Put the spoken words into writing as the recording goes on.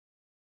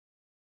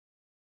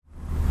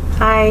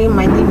Hi,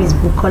 my name is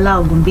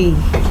Bukola Ogunbiyi.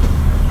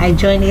 I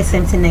joined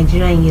SMT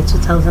Nigeria in year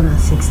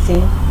 2016,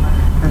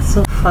 and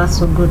so far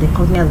so good. The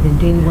company has been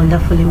doing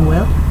wonderfully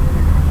well.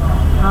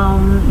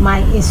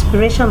 My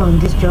inspiration on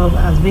this job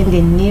has been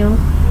the new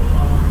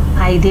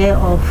idea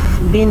of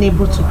being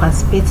able to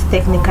participate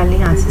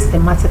technically and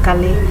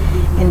systematically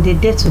in the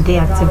day-to-day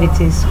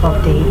activities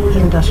of the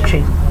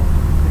industry.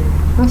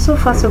 And so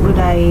far so good.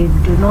 I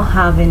do not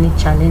have any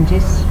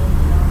challenges.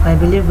 I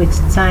believe with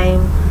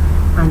time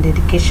and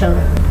dedication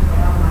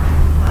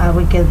I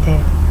will get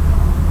there.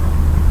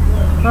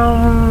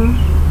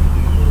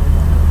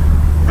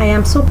 I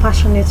am so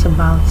passionate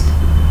about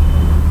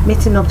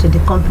meeting up to the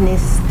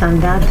company's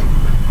standard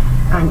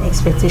and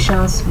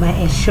expectations by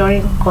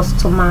ensuring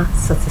customer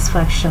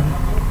satisfaction.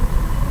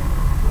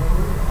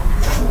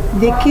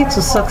 The key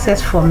to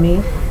success for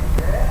me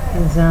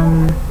is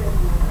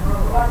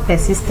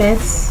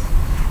persistence,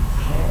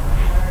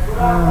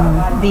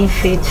 being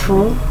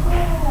faithful,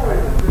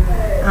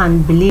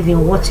 and believe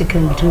in what you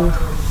can do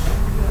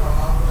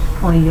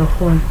on your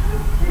own.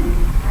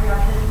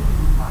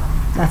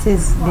 That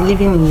is,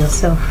 believing in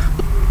yourself.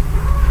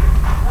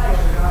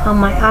 And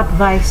my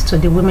advice to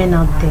the women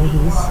out there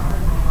is,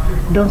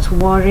 don't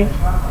worry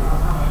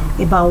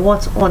about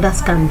what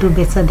others can do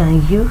better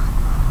than you.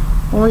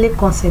 Only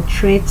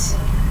concentrate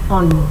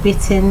on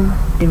beating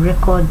the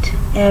record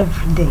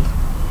every day.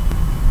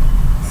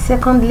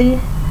 Secondly,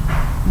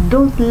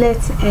 don't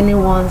let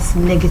anyone's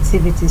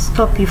negativity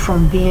stop you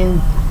from being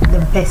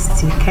the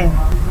best you can.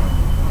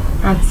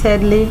 And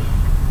thirdly,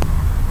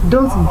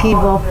 don't give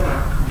up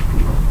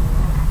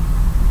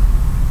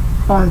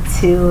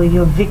until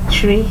your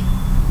victory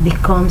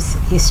becomes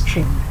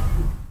history.